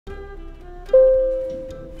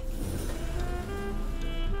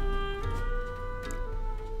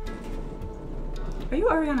Are you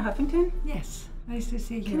Arianna Huffington? Yes, nice to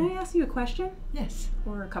see you. Can I ask you a question? Yes.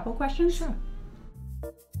 Or a couple questions? Sure.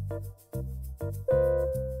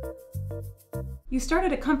 You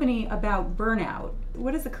started a company about burnout.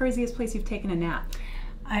 What is the craziest place you've taken a nap?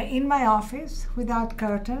 In my office, without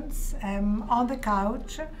curtains, on the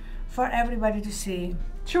couch, for everybody to see.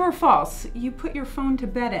 True or false? You put your phone to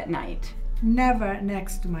bed at night. Never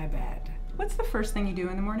next to my bed. What's the first thing you do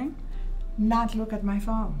in the morning? Not look at my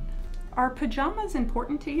phone. Are pajamas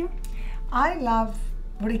important to you? I love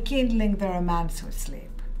rekindling the romance with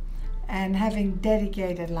sleep and having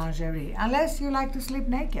dedicated lingerie, unless you like to sleep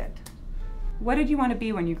naked. What did you want to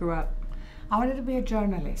be when you grew up? I wanted to be a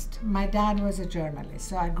journalist. My dad was a journalist,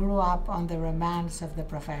 so I grew up on the romance of the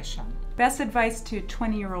profession. Best advice to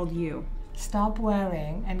 20-year-old you? Stop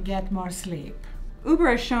worrying and get more sleep.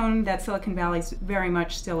 Uber has shown that Silicon Valley's very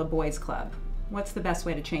much still a boys' club. What's the best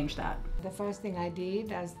way to change that? The first thing I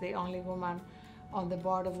did as the only woman on the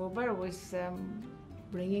board of Uber was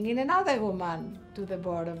bringing in another woman to the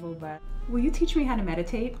board of Uber. Will you teach me how to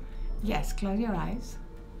meditate? Yes, close your eyes.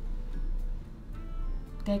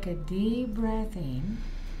 Take a deep breath in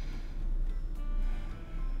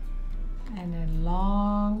and a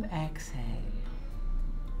long exhale.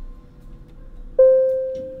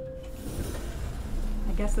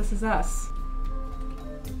 I guess this is us.